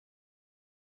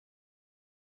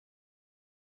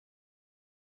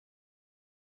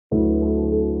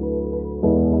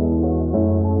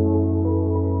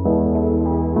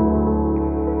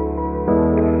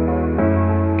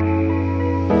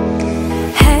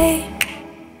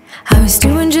was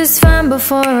doing just fine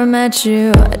before I met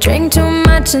you. I drink too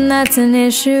much and that's an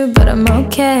issue, but I'm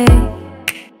okay.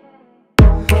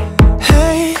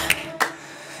 Hey,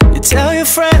 you tell your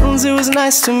friends it was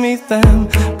nice to meet them,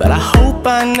 but I hope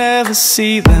I never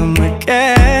see them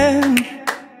again.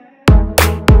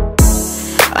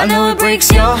 I know it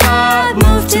breaks your heart.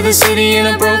 Moved to the city in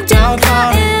a broke down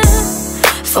car.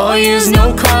 4 years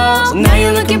no calls, now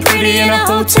you're looking pretty in a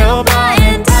hotel bar.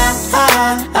 And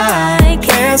I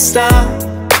can't stop.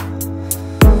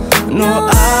 No,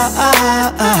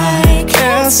 I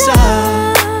can't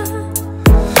stop.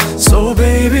 So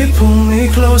baby, pull me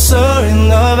closer in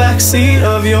the backseat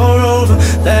of your Rover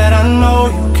that I know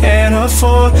you can't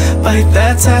afford. Bite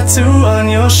that tattoo on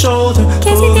your shoulder.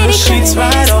 Pull the sheets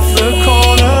right off the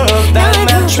corner of that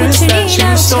mattress that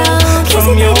you stole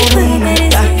from your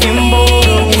roommate back in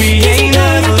Boulder. We ain't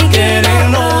ever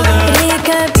getting older.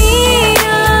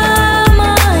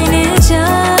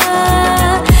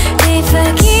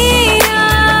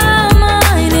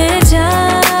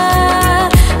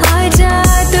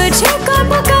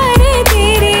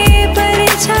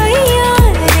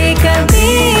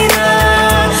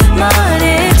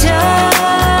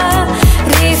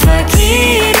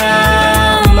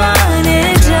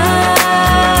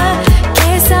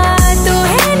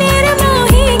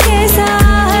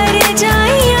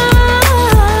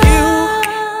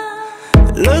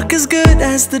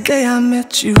 As the day I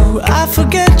met you, I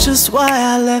forget just why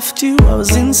I left you. I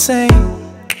was insane.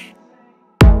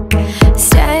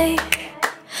 Stay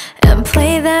and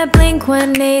play that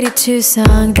Blink-182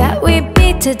 song that we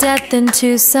beat to death in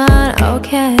Tucson,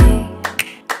 okay?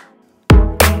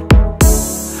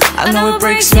 I know it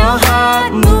breaks your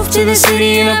heart. Moved to the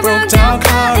city in a broke down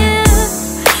car.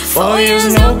 4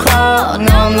 years no call,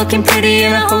 now I'm looking pretty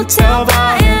in a hotel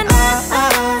bar. And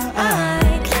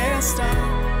I can't stop.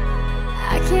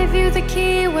 I gave you the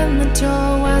key when the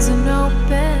door wasn't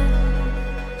open.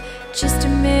 Just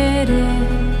admit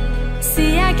it.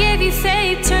 See, I gave you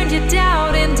faith, turned your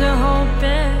doubt into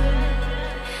hoping.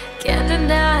 Can't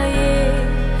deny it.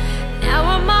 Now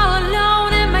I'm all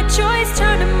alone and my joys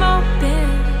turned them open.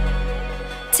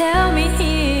 Tell me,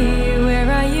 where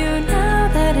are you now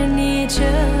that I need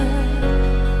you?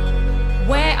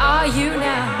 Where are you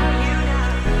now?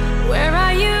 Where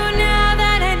are you now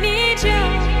that I need you?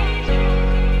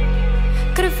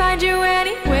 Couldn't find you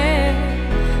anywhere.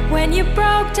 When you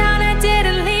broke down, I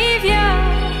didn't leave you.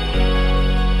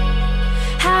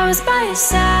 I was by your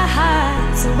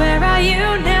side. So where are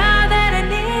you now that I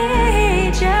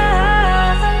need you?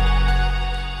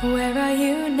 Where are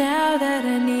you now that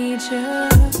I need you?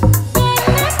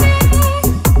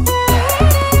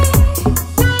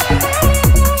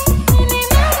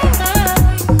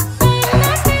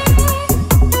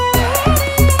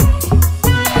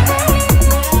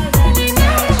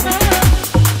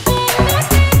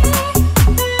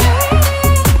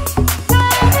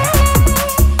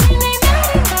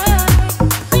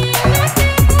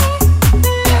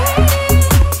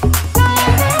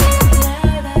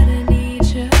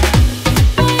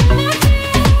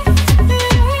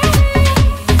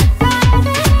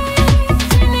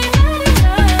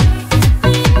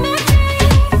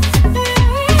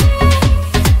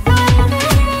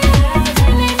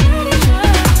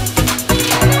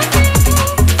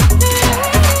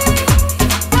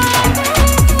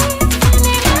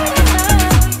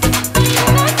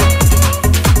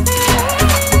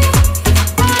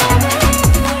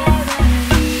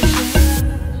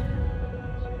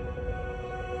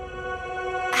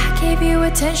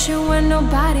 Attention when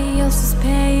nobody else was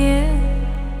paying.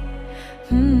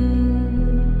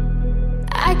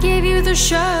 I gave you the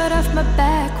shirt off my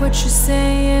back, what you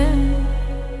saying?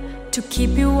 To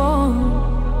keep you warm.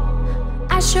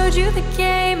 I showed you the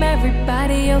game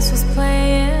everybody else was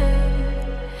playing.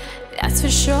 That's for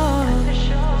sure.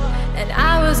 And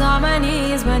I was on my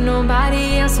knees when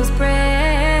nobody else was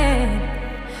praying.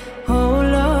 Oh,